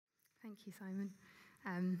Thank you,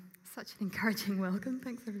 Simon. Such an encouraging welcome.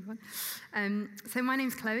 Thanks, everyone. So my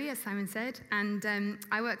name's Chloe, as Simon said, and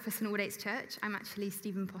I work for St Aldate's Church. I'm actually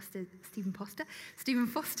Stephen Foster's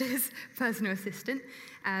personal assistant.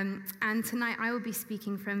 And tonight I will be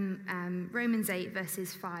speaking from Romans 8,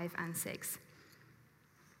 verses 5 and 6.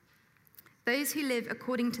 Those who live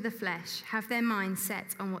according to the flesh have their mind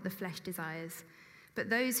set on what the flesh desires, but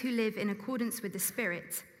those who live in accordance with the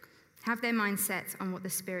Spirit have their mind set on what the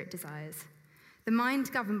Spirit desires. The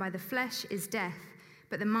mind governed by the flesh is death,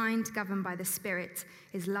 but the mind governed by the Spirit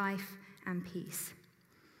is life and peace.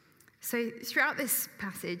 So throughout this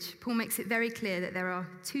passage, Paul makes it very clear that there are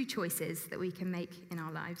two choices that we can make in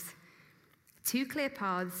our lives. Two clear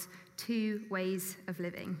paths, two ways of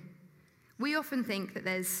living. We often think that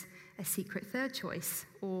there's a secret third choice,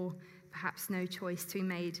 or perhaps no choice to be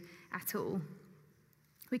made at all.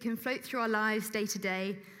 We can float through our lives day to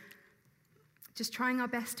day, just trying our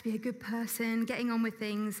best to be a good person, getting on with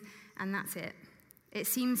things, and that's it. It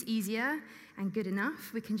seems easier and good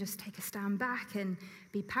enough. We can just take a stand back and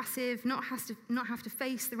be passive, not have to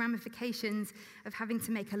face the ramifications of having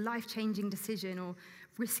to make a life-changing decision or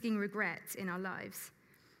risking regret in our lives.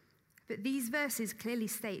 But these verses clearly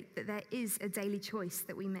state that there is a daily choice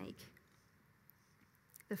that we make.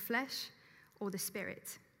 The flesh or the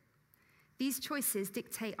Spirit. These choices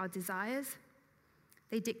dictate our desires.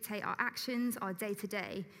 They dictate our actions, our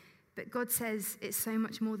day-to-day, but God says it's so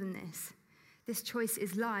much more than this. This choice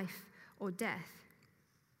is life or death.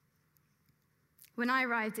 When I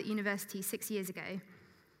arrived at university 6 years ago,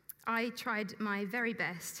 I tried my very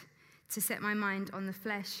best to set my mind on the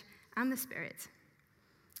flesh and the Spirit.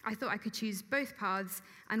 I thought I could choose both paths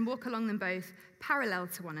and walk along them both parallel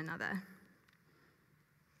to one another.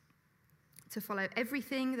 To follow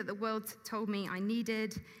everything that the world told me I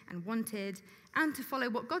needed and wanted, and to follow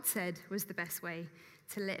what God said was the best way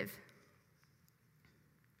to live.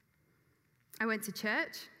 I went to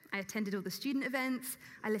church, I attended all the student events,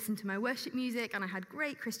 I listened to my worship music, and I had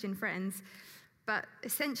great Christian friends, but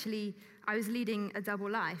essentially, I was leading a double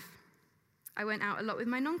life. I went out a lot with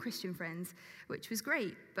my non-Christian friends, which was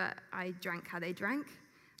great, but I drank how they drank,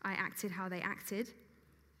 I acted how they acted,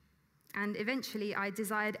 and eventually I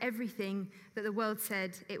desired everything that the world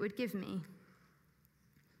said it would give me.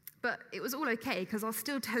 But it was all okay, because I was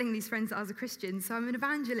still telling these friends that I was a Christian, so I'm an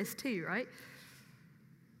evangelist too, right?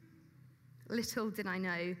 Little did I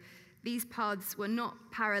know, these paths were not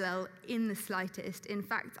parallel in the slightest. In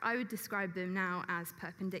fact, I would describe them now as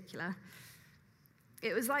perpendicular.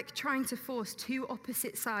 It was like trying to force two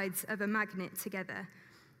opposite sides of a magnet together.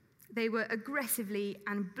 They were aggressively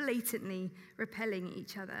and blatantly repelling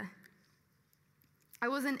each other. I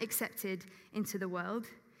wasn't accepted into the world,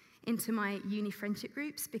 into my uni friendship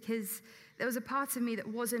groups, because there was a part of me that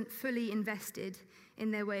wasn't fully invested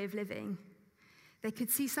in their way of living. They could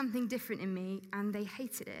see something different in me, and they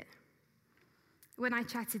hated it. When I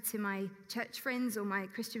chatted to my church friends or my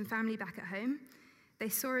Christian family back at home, they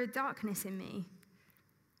saw a darkness in me.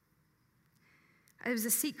 It was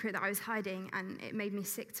a secret that I was hiding, and it made me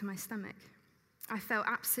sick to my stomach. I felt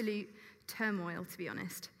absolute turmoil, to be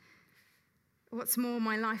honest. What's more,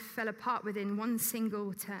 my life fell apart within one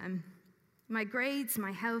single term. My grades,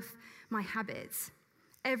 my health, my habits.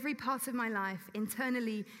 Every part of my life,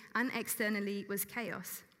 internally and externally, was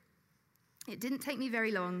chaos. It didn't take me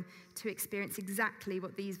very long to experience exactly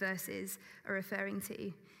what these verses are referring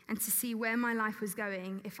to, and to see where my life was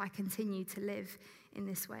going if I continued to live in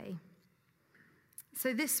this way.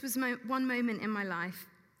 So this was one moment in my life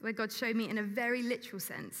where God showed me in a very literal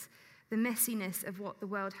sense the messiness of what the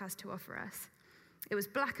world has to offer us. It was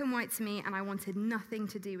black and white to me, and I wanted nothing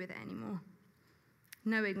to do with it anymore,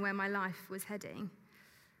 knowing where my life was heading.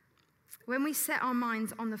 When we set our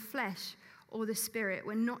minds on the flesh or the Spirit,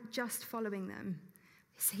 we're not just following them.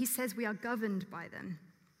 He says we are governed by them.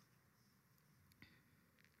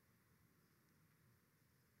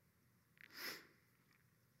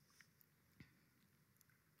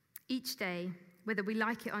 Each day, whether we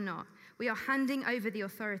like it or not, we are handing over the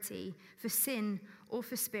authority for sin or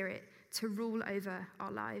for Spirit to rule over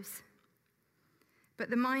our lives. But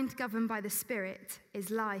the mind governed by the Spirit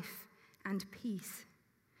is life and peace.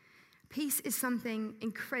 Peace is something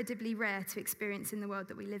incredibly rare to experience in the world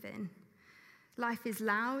that we live in. Life is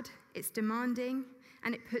loud, it's demanding,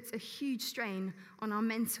 and it puts a huge strain on our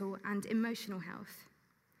mental and emotional health.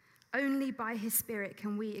 Only by His Spirit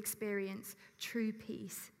can we experience true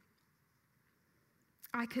peace.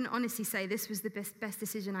 I can honestly say this was the best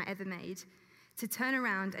decision I ever made, to turn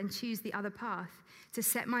around and choose the other path, to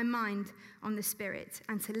set my mind on the Spirit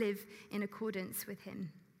and to live in accordance with Him.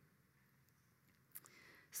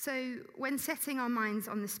 So when setting our minds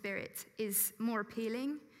on the Spirit is more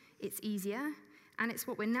appealing, it's easier, and it's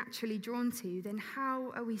what we're naturally drawn to, then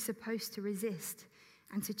how are we supposed to resist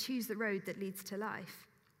and to choose the road that leads to life?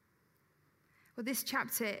 Well, this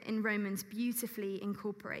chapter in Romans beautifully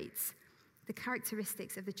incorporates the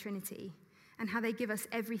characteristics of the Trinity and how they give us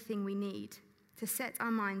everything we need to set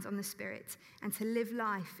our minds on the Spirit and to live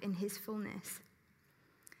life in his fullness.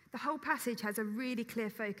 The whole passage has a really clear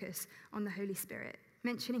focus on the Holy Spirit,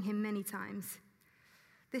 mentioning him many times.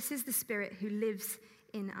 This is the Spirit who lives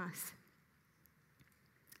in us.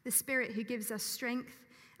 The Spirit who gives us strength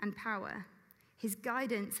and power, his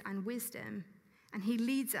guidance and wisdom, and he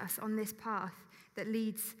leads us on this path that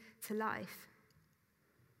leads to life.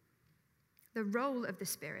 The role of the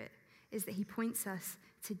Spirit is that he points us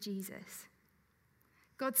to Jesus.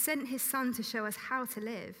 God sent his Son to show us how to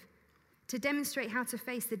live, to demonstrate how to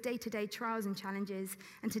face the day-to-day trials and challenges,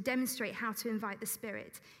 and to demonstrate how to invite the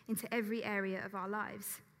Spirit into every area of our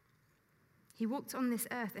lives. He walked on this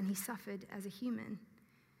earth and he suffered as a human.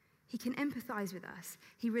 He can empathize with us.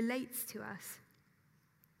 He relates to us.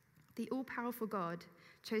 The all-powerful God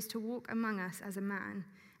chose to walk among us as a man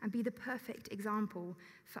and be the perfect example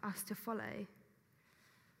for us to follow.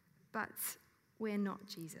 But we're not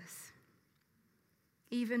Jesus.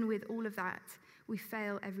 Even with all of that, we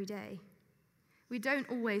fail every day. We don't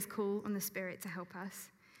always call on the Spirit to help us,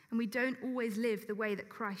 and we don't always live the way that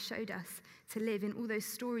Christ showed us to live in all those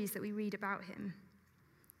stories that we read about him.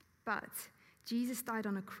 But Jesus died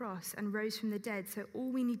on a cross and rose from the dead, so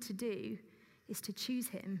all we need to do is to choose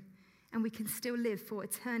him, and we can still live for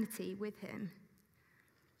eternity with him.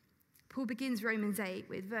 Paul begins Romans 8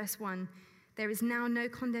 with verse 1, "There is now no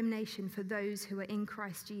condemnation for those who are in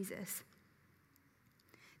Christ Jesus."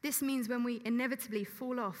 This means when we inevitably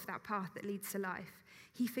fall off that path that leads to life,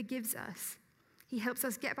 he forgives us. He helps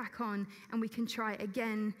us get back on, and we can try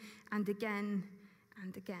again and again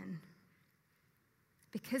and again.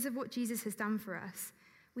 Because of what Jesus has done for us,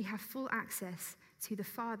 we have full access to the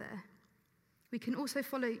Father. We can also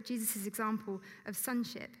follow Jesus' example of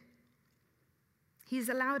sonship. He has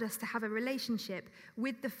allowed us to have a relationship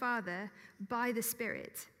with the Father by the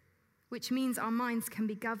Spirit, which means our minds can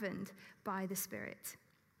be governed by the Spirit.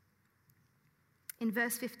 In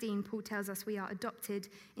verse 15, Paul tells us we are adopted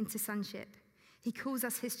into sonship. He calls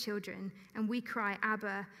us his children, and we cry,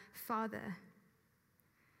 "Abba, Father."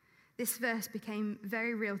 This verse became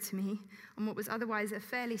very real to me on what was otherwise a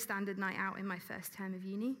fairly standard night out in my first term of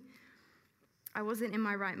uni. I wasn't in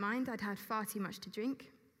my right mind. I'd had far too much to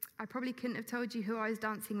drink. I probably couldn't have told you who I was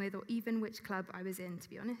dancing with or even which club I was in, to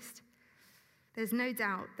be honest. There's no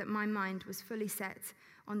doubt that my mind was fully set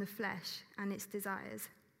on the flesh and its desires.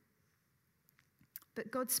 But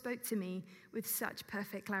God spoke to me with such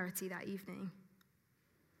perfect clarity that evening.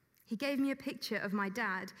 He gave me a picture of my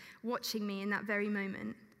dad watching me in that very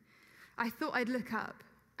moment. I thought I'd look up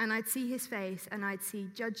and I'd see his face and I'd see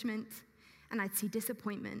judgment and I'd see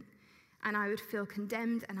disappointment and I would feel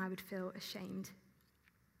condemned and I would feel ashamed.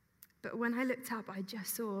 But when I looked up, I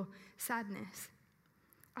just saw sadness.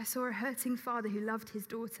 I saw a hurting father who loved his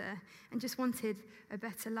daughter and just wanted a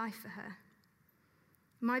better life for her.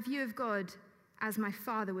 My view of God as my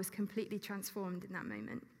father was completely transformed in that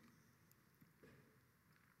moment.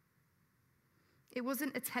 It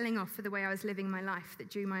wasn't a telling off for the way I was living my life that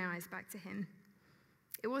drew my eyes back to him.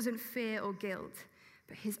 It wasn't fear or guilt,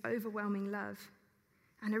 but his overwhelming love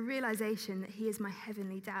and a realization that he is my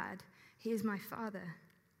heavenly dad. He is my father.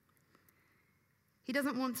 He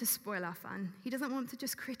doesn't want to spoil our fun. He doesn't want to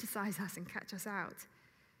just criticize us and catch us out.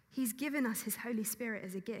 He's given us his Holy Spirit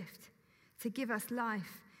as a gift to give us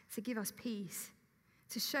life, to give us peace,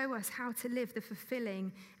 to show us how to live the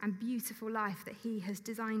fulfilling and beautiful life that he has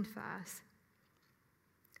designed for us.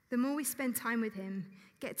 The more we spend time with him,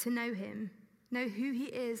 get to know him, know who he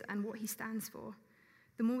is and what he stands for,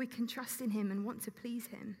 the more we can trust in him and want to please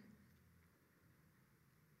him.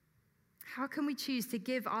 How can we choose to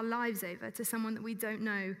give our lives over to someone that we don't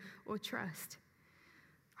know or trust?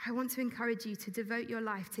 I want to encourage you to devote your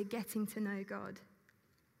life to getting to know God.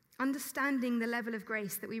 Understanding the level of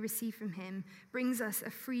grace that we receive from him brings us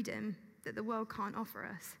a freedom that the world can't offer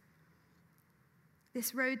us.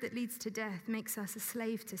 This road that leads to death makes us a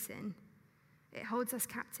slave to sin. It holds us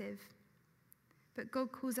captive. But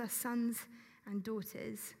God calls us sons and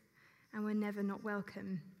daughters, and we're never not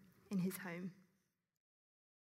welcome in his home.